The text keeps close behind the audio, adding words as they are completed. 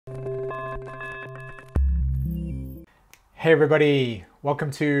Hey everybody, welcome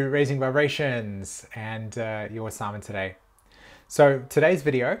to Raising Vibrations and your Simon today. So today's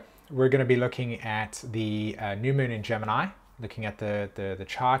video, we're going to be looking at the new moon in Gemini, looking at the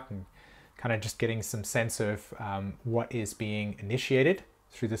chart and kind of just getting some sense of what is being initiated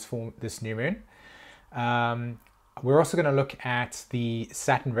through this new moon. We're also going to look at the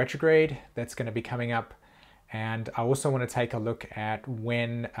Saturn Retrograde that's going to be coming up. And I also want to take a look at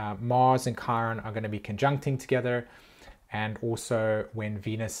when Mars and Chiron are going to be conjuncting together, and also when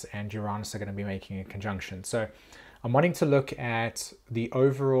Venus and Uranus are going to be making a conjunction. So I'm wanting to look at the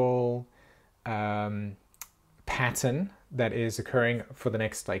overall pattern that is occurring for the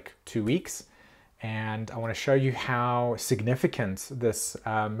next 2 weeks. And I want to show you how significant this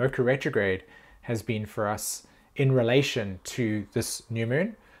Mercury retrograde has been for us in relation to this new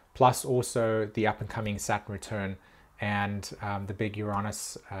moon, plus also the up and coming Saturn return and the big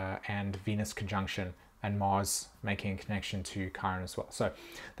Uranus and Venus conjunction, and Mars making a connection to Chiron as well. So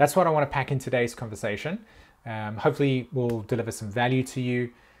that's what I want to pack in today's conversation. Hopefully we'll deliver some value to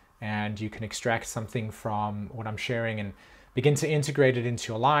you and you can extract something from what I'm sharing and begin to integrate it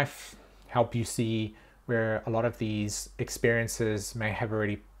into your life, help you see where a lot of these experiences may have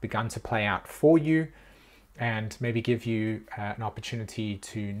already begun to play out for you, and maybe give you an opportunity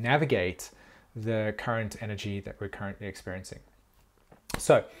to navigate the current energy that we're currently experiencing.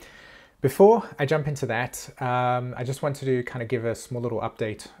 So before I jump into that, I just wanted to kind of give a small little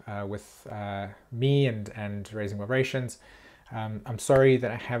update with me and Raising Vibrations. I'm sorry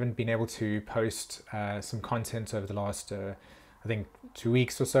that I haven't been able to post some content over the last, I think, 2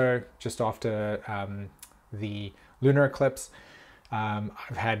 weeks or so, just after the lunar eclipse.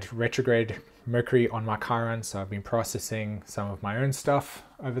 I've had retrograde Mercury on my Chiron, so I've been processing some of my own stuff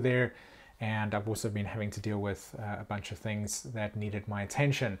over there, and I've also been having to deal with a bunch of things that needed my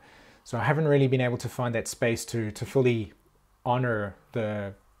attention. So I haven't really been able to find that space to fully honor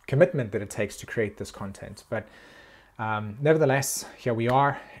the commitment that it takes to create this content. But nevertheless, here we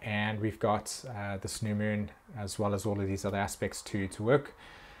are, and we've got this new moon as well as all of these other aspects to work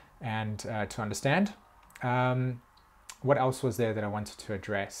and to understand. What else was there that I wanted to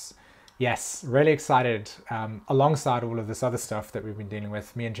address? Yes, really excited. Alongside all of this other stuff that we've been dealing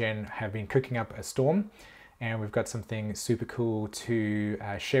with, me and Jen have been cooking up a storm. And we've got something super cool to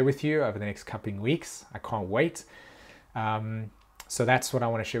share with you over the next couple of weeks. I can't wait. So that's what I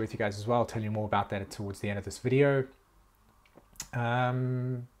want to share with you guys as well. I'll tell you more about that towards the end of this video.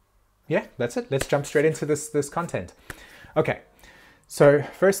 Yeah, that's it. Let's jump straight into this content. Okay, so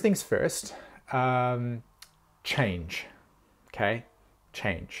first things first, change. Okay,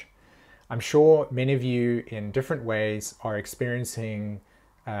 change. I'm sure many of you in different ways are experiencing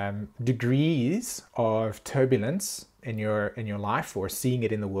degrees of turbulence in your life, or seeing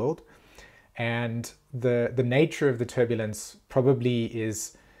it in the world, and the nature of the turbulence probably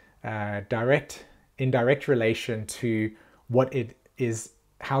is in direct relation to what it is,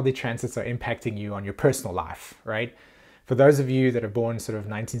 how the transits are impacting you on your personal life, right? For those of you that are born sort of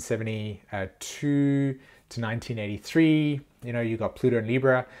 1972 to 1983, you got Pluto and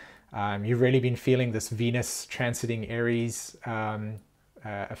Libra. You've really been feeling this Venus transiting Aries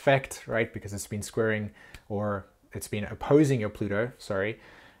effect, right? Because it's been squaring, or it's been opposing your Pluto, sorry.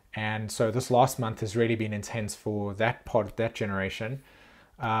 And so this last month has really been intense for that part of that generation.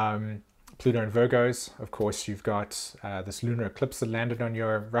 Pluto and Virgos, of course, you've got this lunar eclipse that landed on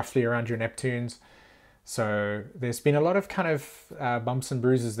roughly around your Neptunes. So there's been a lot of kind of bumps and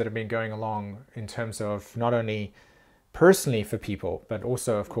bruises that have been going along in terms of not only personally for people, but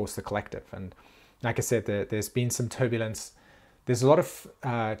also, of course, the collective. And like I said, there's been some turbulence. There's a lot of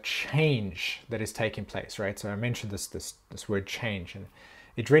change that is taking place, right? So I mentioned this word change, and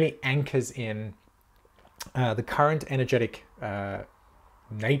it really anchors in the current energetic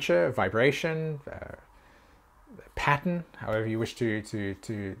nature, vibration, pattern, however you wish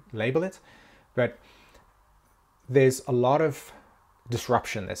to label it. But there's a lot of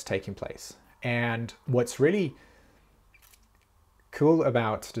disruption that's taking place. And what's really cool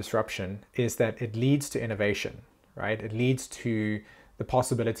about disruption is that it leads to innovation, right? It leads to the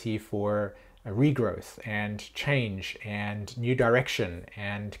possibility for a regrowth and change and new direction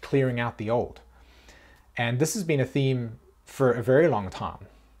and clearing out the old. And this has been a theme for a very long time,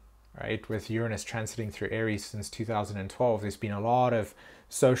 right? With Uranus transiting through Aries since 2012, there's been a lot of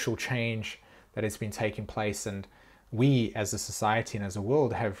social change that has been taking place. And we as a society and as a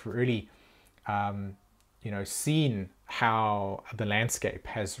world have really, seen how the landscape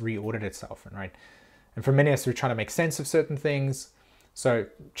has reordered itself, and right? And for many of us, we're trying to make sense of certain things. So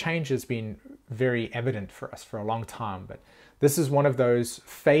change has been very evident for us for a long time, but this is one of those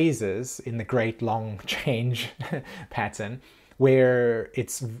phases in the great long change pattern where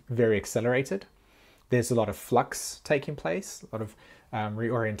it's very accelerated. There's a lot of flux taking place, a lot of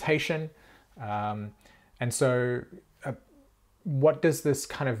reorientation. And so what does this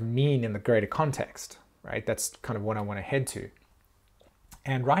kind of mean in the greater context, right? That's kind of what I want to head to.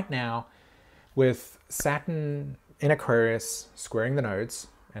 And right now, with Saturn in Aquarius squaring the nodes,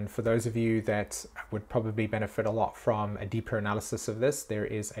 and for those of you that would probably benefit a lot from a deeper analysis of this, there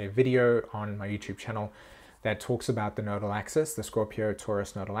is a video on my YouTube channel that talks about the nodal axis, the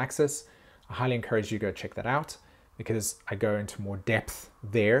Scorpio-Taurus nodal axis. I highly encourage you to go check that out because I go into more depth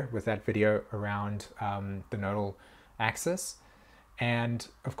there with that video around the nodal axis. And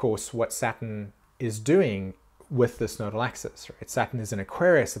of course, what Saturn is doing with this nodal axis, right? Saturn is in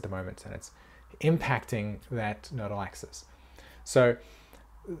Aquarius at the moment and it's impacting that nodal axis. So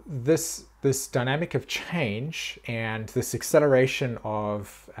this dynamic of change and this acceleration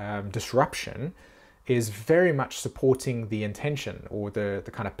of disruption is very much supporting the intention or the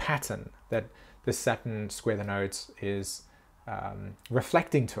kind of pattern that this Saturn square the nodes is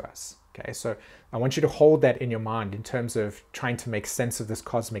reflecting to us. Okay, so I want you to hold that in your mind in terms of trying to make sense of this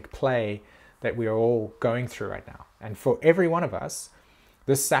cosmic play that we are all going through right now. And for every one of us,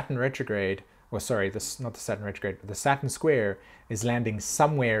 this Saturn retrograde, or sorry, this not the Saturn retrograde, but the Saturn square is landing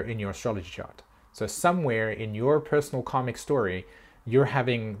somewhere in your astrology chart. So somewhere in your personal karmic story, you're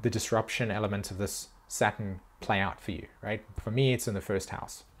having the disruption element of this Saturn play out for you, right? For me, it's in the first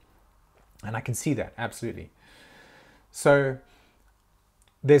house. And I can see that, absolutely. So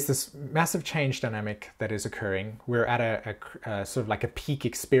there's this massive change dynamic that is occurring. We're at a sort of like a peak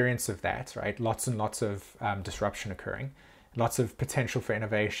experience of that, right? Lots and lots of disruption occurring, lots of potential for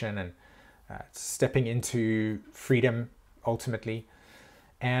innovation and stepping into freedom ultimately.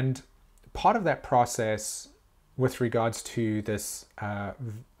 And part of that process with regards to this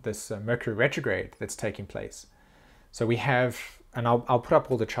Mercury retrograde that's taking place. So we have, and I'll put up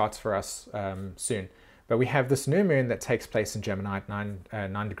all the charts for us soon, but we have this new moon that takes place in Gemini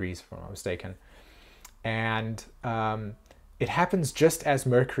at 9 degrees, if I'm not mistaken. And it happens just as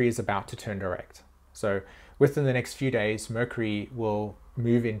Mercury is about to turn direct. So within the next few days, Mercury will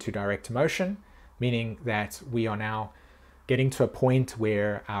move into direct motion, meaning that we are now getting to a point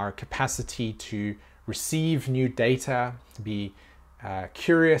where our capacity to receive new data, to be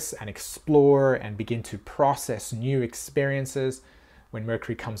curious and explore and begin to process new experiences. When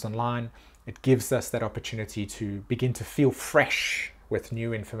Mercury comes online, it gives us that opportunity to begin to feel fresh with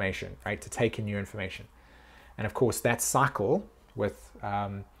new information, right? To take in new information. And of course, that cycle with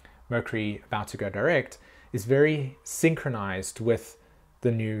Mercury about to go direct is very synchronized with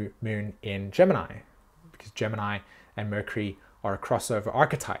the new moon in Gemini, because Gemini and Mercury are a crossover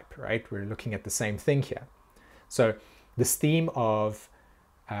archetype, right? We're looking at the same thing here. So this theme of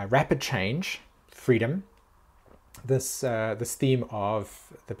rapid change, freedom, this theme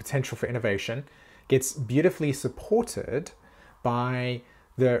of the potential for innovation gets beautifully supported by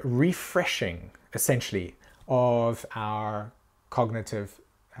the refreshing, essentially, of our cognitive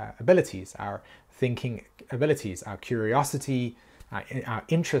abilities, our thinking abilities, our curiosity, our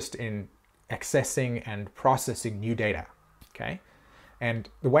interest in accessing and processing new data, okay? And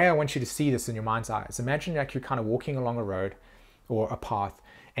the way I want you to see this in your mind's eye is imagine like you're kind of walking along a road or a path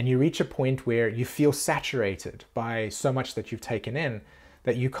and you reach a point where you feel saturated by so much that you've taken in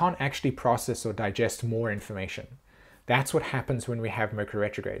that you can't actually process or digest more information. That's what happens when we have Mercury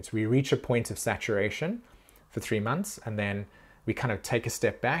retrogrades. We reach a point of saturation for 3 months and then we kind of take a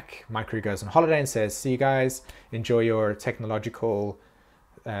step back. Mercury goes on holiday and says, see you guys, enjoy your technological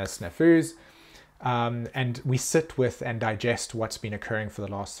snafus. And we sit with and digest what's been occurring for the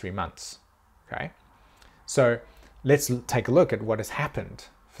last 3 months, okay? So let's take a look at what has happened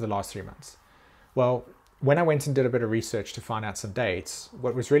for the last 3 months. Well, when I went and did a bit of research to find out some dates,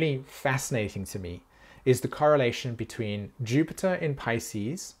 what was really fascinating to me is the correlation between Jupiter in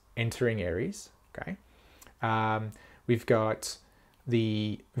Pisces entering Aries, okay? We've got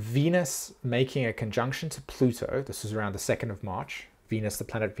the Venus making a conjunction to Pluto. This was around the 2nd of March. Venus, the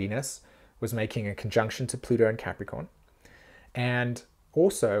planet Venus, was making a conjunction to Pluto in Capricorn. And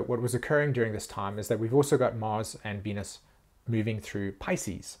also what was occurring during this time is that we've also got Mars and Venus moving through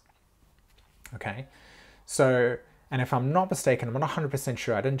Pisces. Okay, so, and if I'm not mistaken, I'm not 100%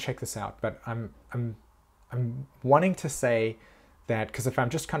 sure, I didn't check this out, but I'm wanting to say that, because if I'm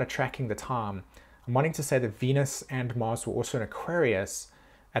just kind of tracking the time, I'm wanting to say that Venus and Mars were also in Aquarius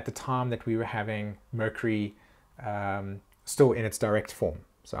at the time that we were having Mercury still in its direct form.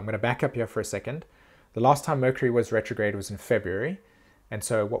 So I'm going to back up here for a second. The last time Mercury was retrograde was in February. And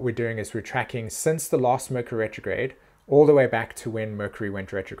so what we're doing is we're tracking since the last Mercury retrograde all the way back to when Mercury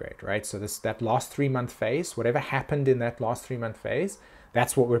went retrograde, right? So that last 3-month phase, whatever happened in that last 3-month phase,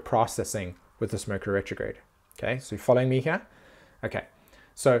 that's what we're processing with this Mercury retrograde. Okay, so you're following me here? Okay,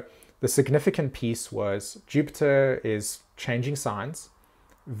 so the significant piece was Jupiter is changing signs.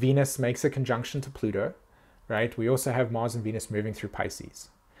 Venus makes a conjunction to Pluto, right? We also have Mars and Venus moving through Pisces.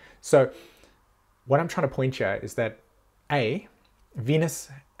 So what I'm trying to point here is that Venus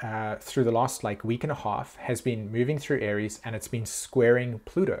through the last week and a half has been moving through Aries, and it's been squaring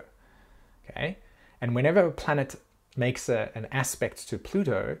Pluto. Okay, and whenever a planet makes an aspect to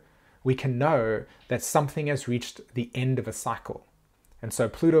Pluto, we can know that something has reached the end of a cycle. And so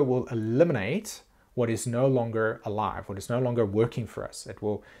Pluto will eliminate what is no longer alive, what is no longer working for us. It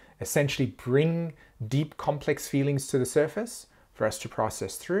will essentially bring deep, complex feelings to the surface for us to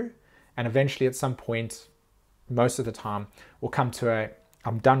process through. And eventually at some point, most of the time, we'll come to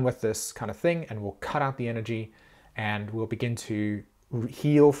I'm done with this kind of thing, and we'll cut out the energy and we'll begin to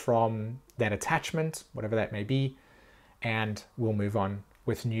heal from that attachment, whatever that may be, and we'll move on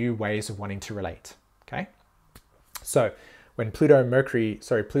with new ways of wanting to relate. Okay, so when Pluto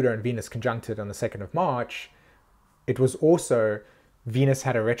and Venus conjuncted on the 2nd of March, it was also Venus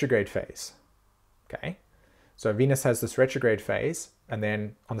had a retrograde phase. Okay, so Venus has this retrograde phase, and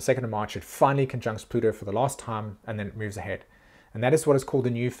then on the 2nd of March, it finally conjuncts Pluto for the last time, and then it moves ahead. And that is what is called a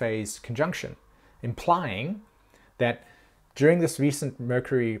new phase conjunction, implying that during this recent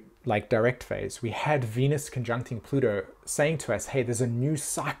Mercury direct phase, we had Venus conjuncting Pluto, saying to us, hey, there's a new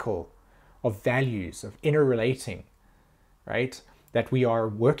cycle of values, of interrelating, right, that we are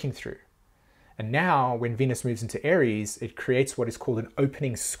working through. And now when Venus moves into Aries, it creates what is called an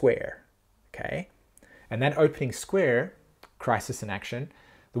opening square. Okay, and that opening square, crisis in action,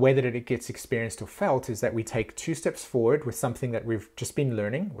 the way that it gets experienced or felt is that we take 2 steps forward with something that we've just been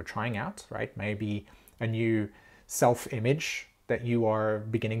learning, we're trying out, right? Maybe a new self-image that you are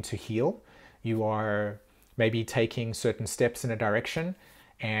beginning to heal. You are maybe taking certain steps in a direction,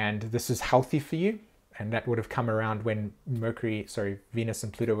 and this is healthy for you. And that would have come around when Venus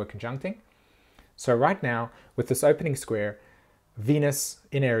and Pluto were conjuncting. So right now, with this opening square, Venus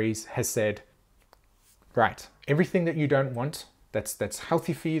in Aries has said, right, everything that you don't want, that's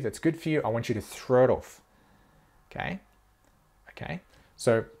healthy for you, that's good for you, I want you to throw it off. Okay.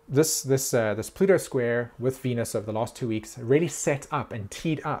 So this Pluto square with Venus over the last 2 weeks really set up and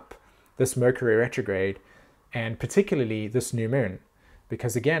teed up this Mercury retrograde, and particularly this new moon,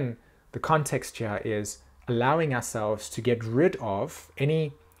 because again, the context here is allowing ourselves to get rid of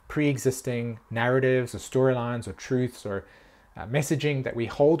any pre-existing narratives or storylines or truths or messaging that we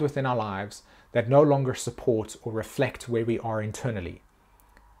hold within our lives that no longer support or reflect where we are internally.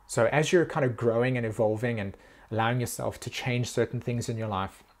 So as you're kind of growing and evolving and allowing yourself to change certain things in your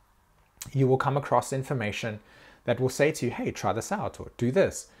life, you will come across information that will say to you, hey, try this out or do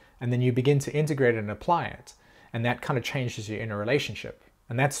this. And then you begin to integrate it and apply it. And that kind of changes your inner relationship.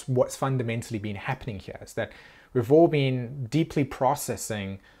 And that's what's fundamentally been happening here, is that we've all been deeply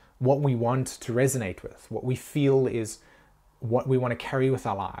processing what we want to resonate with, what we feel is what we want to carry with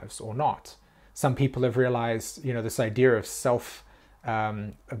our lives or not. Some people have realized, this idea of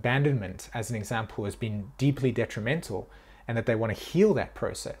abandonment, as an example, has been deeply detrimental, and that they want to heal that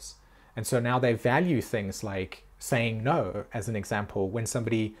process. And so now they value things like saying no, as an example, when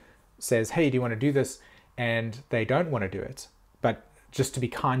somebody says, hey, do you want to do this? And they don't want to do it, but just to be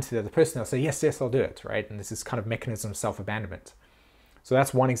kind to the other person, they'll say, yes, I'll do it, right? And this is kind of mechanism of self-abandonment. So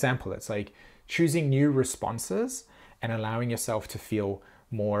that's one example. It's like choosing new responses and allowing yourself to feel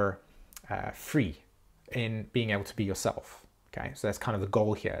more free in being able to be yourself. Okay, so that's kind of the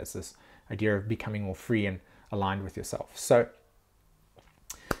goal here, is this idea of becoming more free and aligned with yourself. So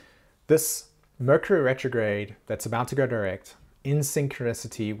this Mercury retrograde that's about to go direct in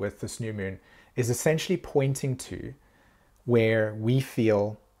synchronicity with this new moon is essentially pointing to where we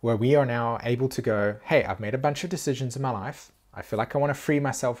are now able to go, hey, I've made a bunch of decisions in my life. I feel like I want to free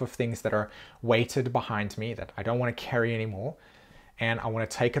myself of things that are weighted behind me that I don't want to carry anymore. And I want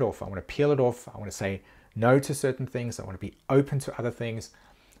to take it off. I want to peel it off. I want to say no to certain things. I want to be open to other things,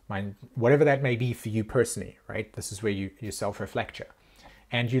 whatever that may be for you personally, right? This is where you self-reflect here.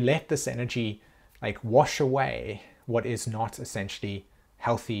 And you let this energy wash away what is not essentially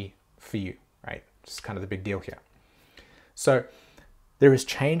healthy for you, right? It's kind of the big deal here. So there is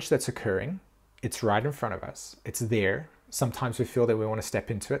change that's occurring. It's right in front of us. It's there. Sometimes we feel that we want to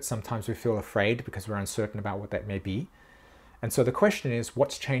step into it. Sometimes we feel afraid because we're uncertain about what that may be. And so the question is,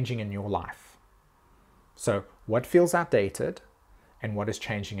 what's changing in your life? So what feels outdated and what is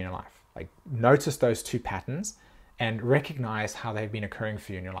changing in your life? Notice those two patterns and recognize how they've been occurring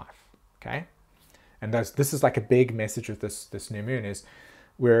for you in your life, okay? And this is like a big message with this new moon is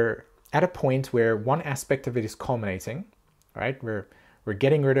we're at a point where one aspect of it is culminating, right? We're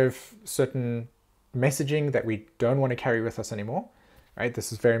getting rid of certain messaging that we don't want to carry with us anymore, right?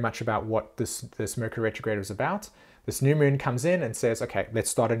 This is very much about what this Mercury retrograde was about. This new moon comes in and says, okay, let's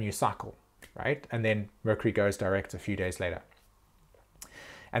start a new cycle, right? And then Mercury goes direct a few days later.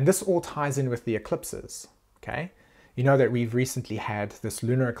 And this all ties in with the eclipses, okay? You know that we've recently had this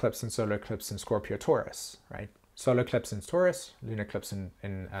lunar eclipse and solar eclipse in Scorpio Taurus, right? Solar eclipse in Taurus, lunar eclipse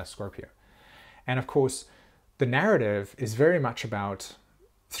in Scorpio. And of course, the narrative is very much about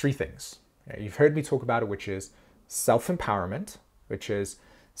three things. You've heard me talk about it, which is self-empowerment, which is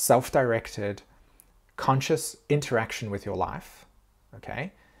self-directed, conscious interaction with your life,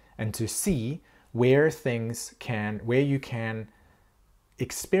 okay? And to see where you can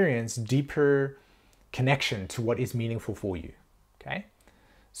experience deeper connection to what is meaningful for you, okay?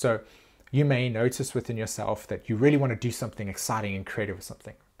 So you may notice within yourself that you really want to do something exciting and creative or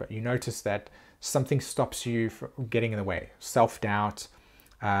something, but you notice that something stops you from getting in the way. Self-doubt,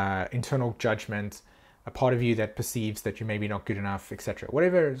 internal judgment, a part of you that perceives that you're maybe not good enough, etc.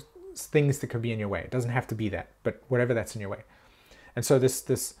 Whatever things that could be in your way. It doesn't have to be that, but whatever that's in your way. And so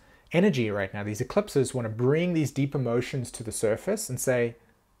this energy right now, these eclipses want to bring these deep emotions to the surface and say,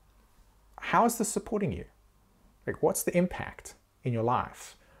 how is this supporting you? Like, what's the impact in your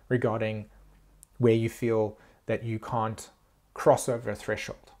life regarding where you feel that you can't cross over a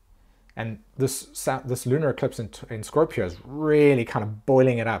threshold? And this lunar eclipse in Scorpio is really kind of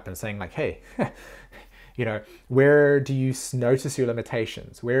boiling it up and saying like, hey, you know, where do you notice your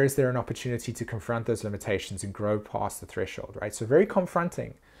limitations? Where is there an opportunity to confront those limitations and grow past the threshold, right? So very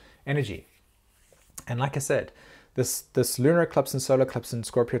confronting energy. And like I said, this lunar eclipse and solar eclipse in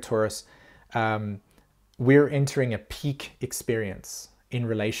Scorpio Taurus, we're entering a peak experience in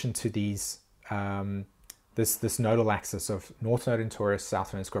relation to these this nodal axis of North Node in Taurus,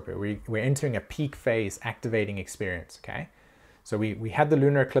 South Node in Scorpio. We're entering a peak phase activating experience, okay? So we had the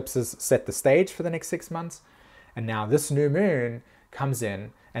lunar eclipses set the stage for the next 6 months, and now this new moon comes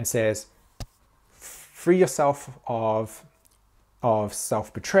in and says, free yourself of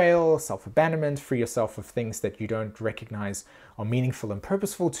self-betrayal, self-abandonment, free yourself of things that you don't recognize are meaningful and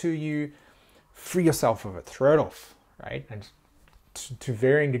purposeful to you, free yourself of it, throw it off, right? And to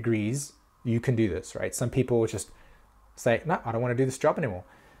varying degrees, you can do this, right? Some people just say, no, I don't want to do this job anymore.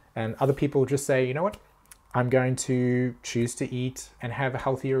 And other people just say, you know what? I'm going to choose to eat and have a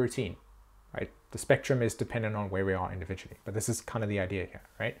healthier routine, right? The spectrum is dependent on where we are individually, but this is kind of the idea here,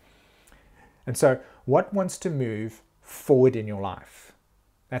 right? And so what wants to move forward in your life?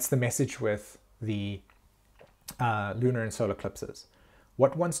 That's the message with the lunar and solar eclipses.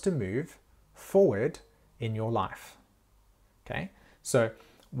 What wants to move forward in your life? Okay, so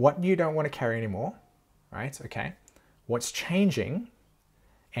what you don't want to carry anymore, right? Okay, what's changing,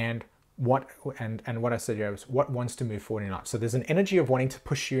 and what I said here was what wants to move forward in your life. So there's an energy of wanting to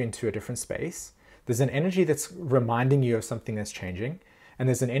push you into a different space. There's an energy that's reminding you of something that's changing, and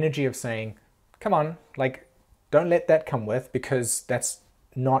there's an energy of saying, come on, like, don't let that come with, because that's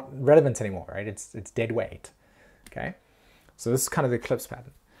not relevant anymore, right? It's dead weight. Okay, so this is kind of the eclipse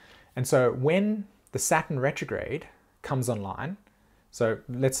pattern. And so when the Saturn retrograde comes online, so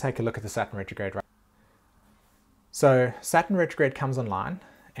let's take a look at the Saturn retrograde. Right? So Saturn retrograde comes online,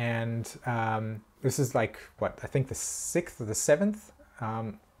 and this is like what I think the 6th or the 7th.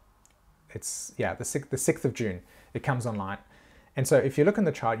 It's the 6th of June. It comes online, and so if you look in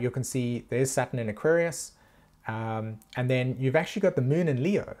the chart, you can see there's Saturn in Aquarius, and then you've actually got the Moon in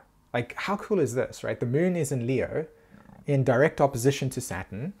Leo. Like, how cool is this, right? The Moon is in Leo, in direct opposition to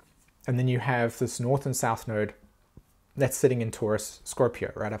Saturn, and then you have this North and South Node that's sitting in Taurus,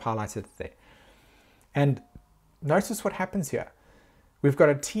 Scorpio, right? I've highlighted it there. And notice what happens here. We've got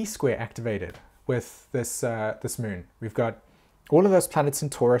a T-square activated with this Moon. We've got all of those planets in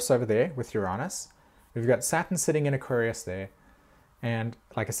Taurus over there with Uranus. We've got Saturn sitting in Aquarius there. And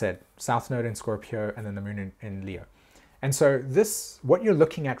like I said, South Node in Scorpio, and then the Moon in Leo. And so what you're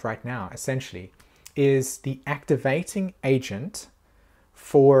looking at right now, essentially, is the activating agent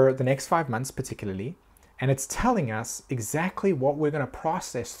for the next 5 months particularly, and it's telling us exactly what we're going to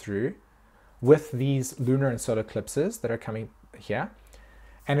process through with these lunar and solar eclipses that are coming here.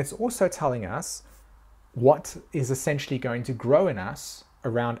 And it's also telling us what is essentially going to grow in us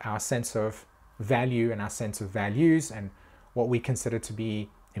around our sense of value and our sense of values, and what we consider to be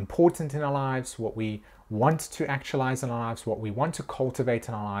important in our lives, what we want to actualize in our lives, what we want to cultivate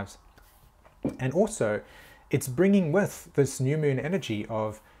in our lives. And also, it's bringing with this new moon energy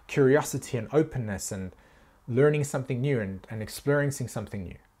of curiosity and openness and learning something new and experiencing something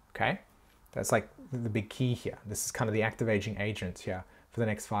new, okay? That's like the big key here. This is kind of the activating agent here for the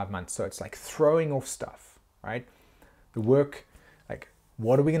next 5 months. So it's like throwing off stuff, right? The work, like,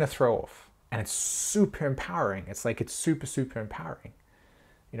 what are we going to throw off? And it's super empowering. It's like, it's super, super empowering.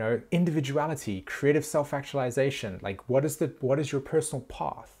 You know, individuality, creative self-actualization, like what is your personal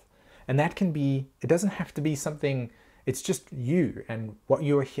path? And that can be, it doesn't have to be something, it's just you and what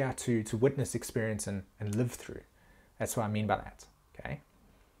you are here to witness, experience, and live through. That's what I mean by that, okay?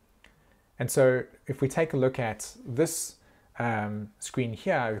 And so if we take a look at this screen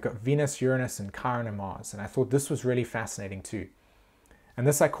here, we've got Venus, Uranus, and Chiron and Mars. And I thought this was really fascinating too. And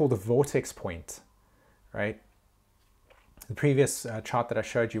this I call the vortex point, right? The previous chart that I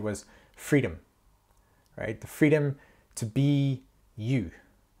showed you was freedom, right? The freedom to be you,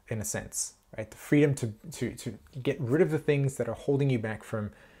 in a sense, right? The freedom to get rid of the things that are holding you back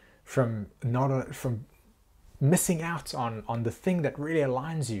from missing out on the thing that really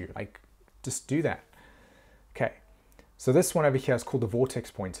aligns you. Like, just do that. Okay. So this one over here is called the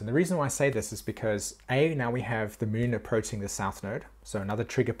vortex point. And the reason why I say this is because now we have the moon approaching the south node. So another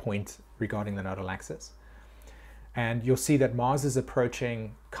trigger point regarding the nodal axis. And you'll see that Mars is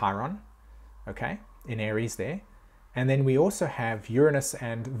approaching Chiron, okay, in Aries there. And then we also have Uranus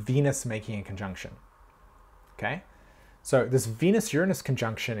and Venus making a conjunction, okay? So this Venus-Uranus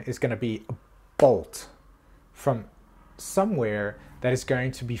conjunction is going to be a bolt from somewhere that is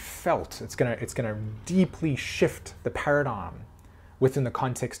going to be felt. It's going to deeply shift the paradigm within the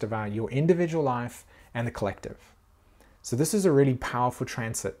context of your individual life and the collective. So this is a really powerful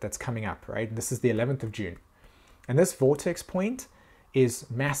transit that's coming up, right? This is the 11th of June. And this vortex point is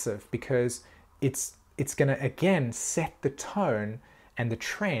massive because it's going to, again, set the tone and the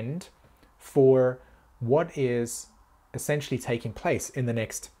trend for what is essentially taking place in the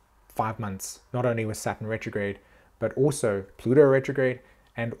next 5 months, not only with Saturn retrograde, but also Pluto retrograde,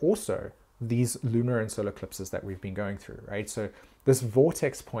 and also these lunar and solar eclipses that we've been going through, right? So this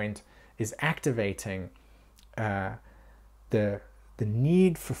vortex point is activating the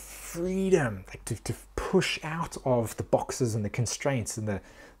need for freedom, like to push out of the boxes and the constraints and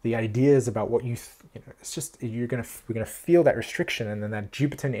the ideas about what you know. It's just we're gonna feel that restriction, and then that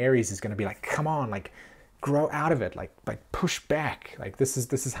Jupiter in Aries is gonna be like, come on, like grow out of it, like push back. Like this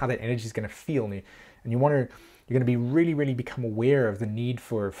is how that energy is gonna feel, and you're gonna be really become aware of the need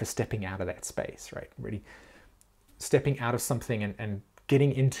for stepping out of that space, right? Really stepping out of something and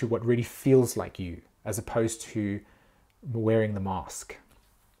getting into what really feels like you, as opposed to wearing the mask.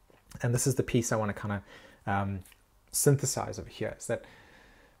 And this is the piece I want to kind of synthesize over here, is that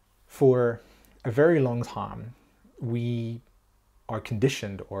for a very long time we are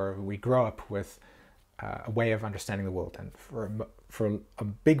conditioned, or we grow up with a way of understanding the world, and for a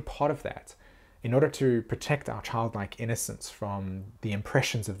big part of that, in order to protect our childlike innocence from the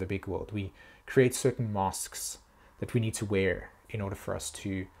impressions of the big world, we create certain masks that we need to wear in order for us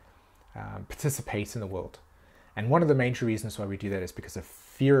to participate in the world. And one of the major reasons why we do that is because of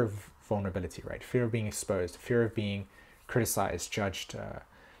fear of vulnerability, right? Fear of being exposed, fear of being criticized, judged,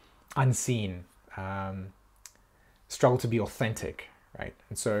 unseen, struggle to be authentic, right?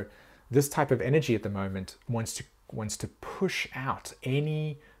 And so this type of energy at the moment wants to push out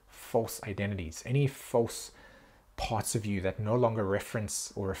any false identities, any false parts of you that no longer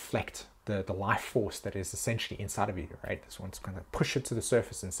reference or reflect the life force that is essentially inside of you, right? This one's going to push it to the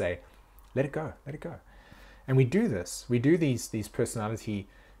surface and say, let it go, let it go. And we do this. We do these personality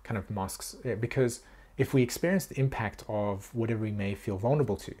kind of masks because if we experience the impact of whatever we may feel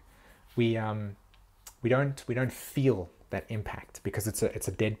vulnerable to, we don't feel that impact because it's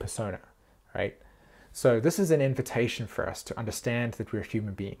a dead persona, right? So this is an invitation for us to understand that we're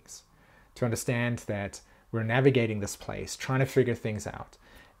human beings, to understand that we're navigating this place, trying to figure things out.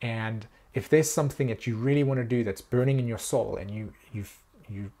 And if there's something that you really want to do that's burning in your soul, and you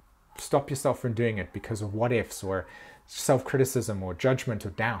stop yourself from doing it because of what ifs or self-criticism or judgment or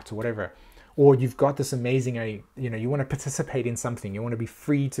doubt or whatever, or you've got this amazing, you want to participate in something, you want to be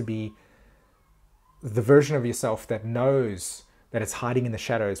free to be the version of yourself that knows that it's hiding in the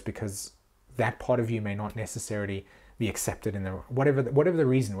shadows because that part of you may not necessarily be accepted in the whatever the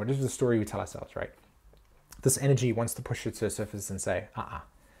reason, whatever the story we tell ourselves, right? This energy wants to push it to the surface and say,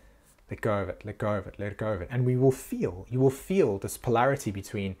 let go of it, let go of it, let go of it. And you will feel this polarity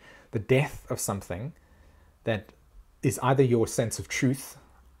between the death of something that is either your sense of truth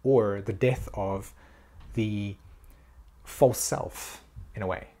or the death of the false self, in a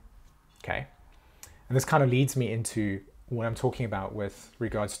way, okay? And this kind of leads me into what I'm talking about with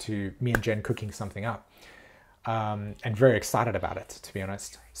regards to me and Jen cooking something up, and very excited about it, to be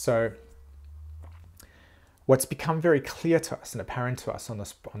honest. So what's become very clear to us and apparent to us on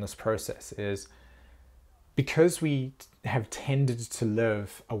this process is, because we have tended to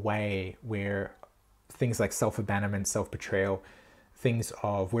live a way where things like self-abandonment, self-betrayal, things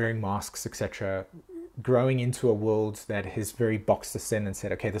of wearing masks, etc., growing into a world that has very boxed us in and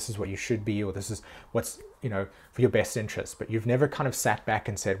said, okay, this is what you should be, or this is what's, for your best interest. But you've never kind of sat back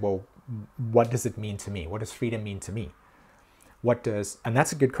and said, well, what does it mean to me? What does freedom mean to me? And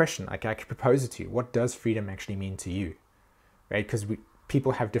that's a good question. Like, I could propose it to you. What does freedom actually mean to you? Right? Because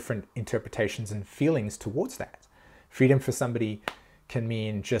people have different interpretations and feelings towards that. Freedom for somebody can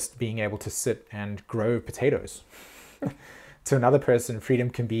mean just being able to sit and grow potatoes. To another person,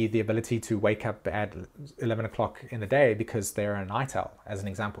 freedom can be the ability to wake up at 11 o'clock in the day because they're a night owl, as an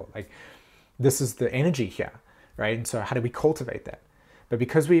example. Like, this is the energy here, right? And so how do we cultivate that? But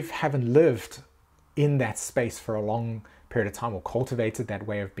because we haven't lived in that space for a long period of time, or cultivated that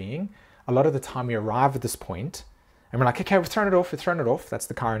way of being, a lot of the time we arrive at this point and we're like, okay, we've thrown it off. That's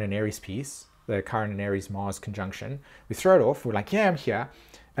the Chiron and Aries piece, the Chiron and Aries Mars conjunction. We throw it off. We're like, yeah, I'm here.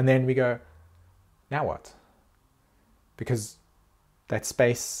 And then we go, now what? Because that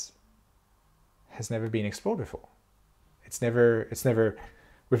space has never been explored before.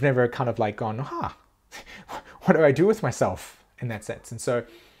 We've never kind of like gone, what do I do with myself in that sense? And so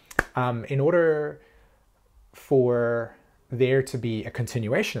in order for there to be a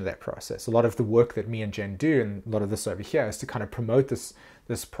continuation of that process, a lot of the work that me and Jen do, and a lot of this over here, is to kind of promote this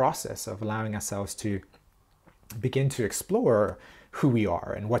process of allowing ourselves to begin to explore who we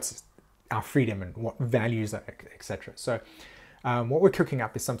are and what's our freedom and what values, etc. So what we're cooking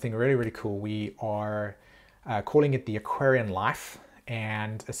up is something really, really cool. We are calling it the Aquarian Life.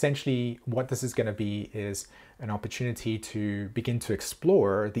 And essentially what this is going to be is an opportunity to begin to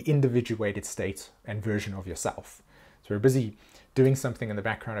explore the individuated state and version of yourself. So we're busy doing something in the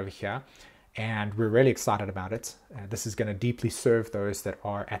background over here, and we're really excited about it. This is going to deeply serve those that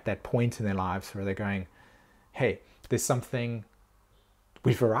are at that point in their lives where they're going, hey, there's something,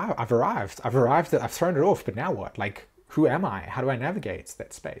 I've arrived, I've thrown it off, but now what? Like, who am I? How do I navigate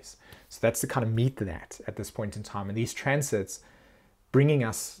that space? So that's the kind of meat to that at this point in time. And these transits, bringing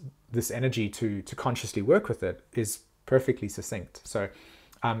us this energy to consciously work with it, is perfectly succinct. So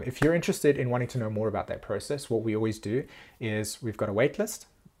if you're interested in wanting to know more about that process, what we always do is we've got a wait list.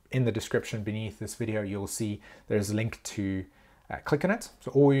 In the description beneath this video, you'll see there's a link to click on it.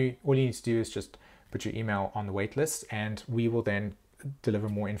 So all you need to do is just put your email on the wait list, and we will then deliver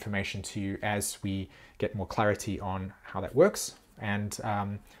more information to you as we get more clarity on how that works. And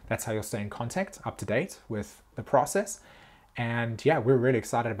that's how you'll stay in contact, up to date with the process. And yeah, we're really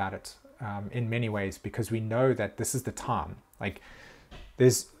excited about it in many ways, because we know that this is the time. Like,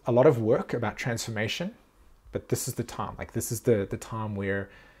 there's a lot of work about transformation, but this is the time. Like, this is the time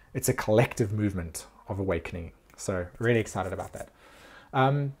where it's a collective movement of awakening. So really excited about that.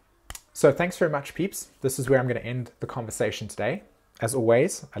 So thanks very much, peeps. This is where I'm going to end the conversation today. As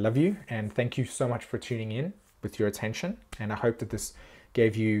always, I love you, and thank you so much for tuning in with your attention. And I hope that this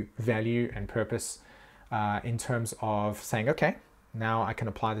gave you value and purpose in terms of saying, okay, now I can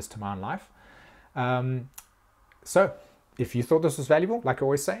apply this to my own life. So if you thought this was valuable, like I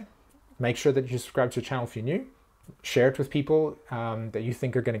always say, make sure that you subscribe to the channel if you're new. Share it with people that you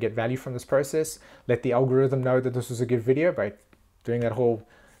think are going to get value from this process. Let the algorithm know that this was a good video by doing that whole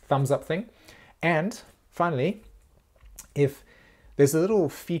thumbs up thing. And finally, if there's a little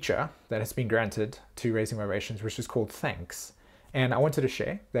feature that has been granted to Raising Vibrations, which is called Thanks. And I wanted to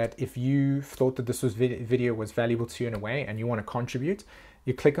share that if you thought that this video was valuable to you in a way and you want to contribute,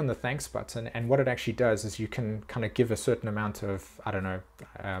 you click on the Thanks button, and what it actually does is you can kind of give a certain amount of, I don't know,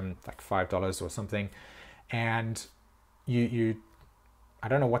 like $5 or something, and you I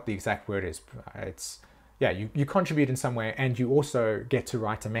don't know what the exact word is. It's, yeah, you contribute in some way, and you also get to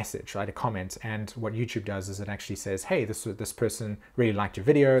write a message, write a comment. And what YouTube does is it actually says, hey, this person really liked your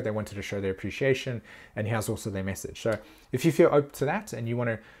video, they wanted to show their appreciation, and here's also their message. So if you feel open to that and you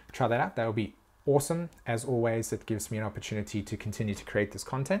want to try that out, that would be awesome. As always, it gives me an opportunity to continue to create this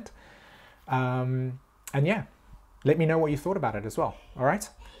content. And yeah, let me know what you thought about it as well. All right,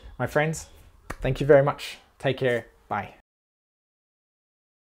 my friends, thank you very much. Take care. Bye.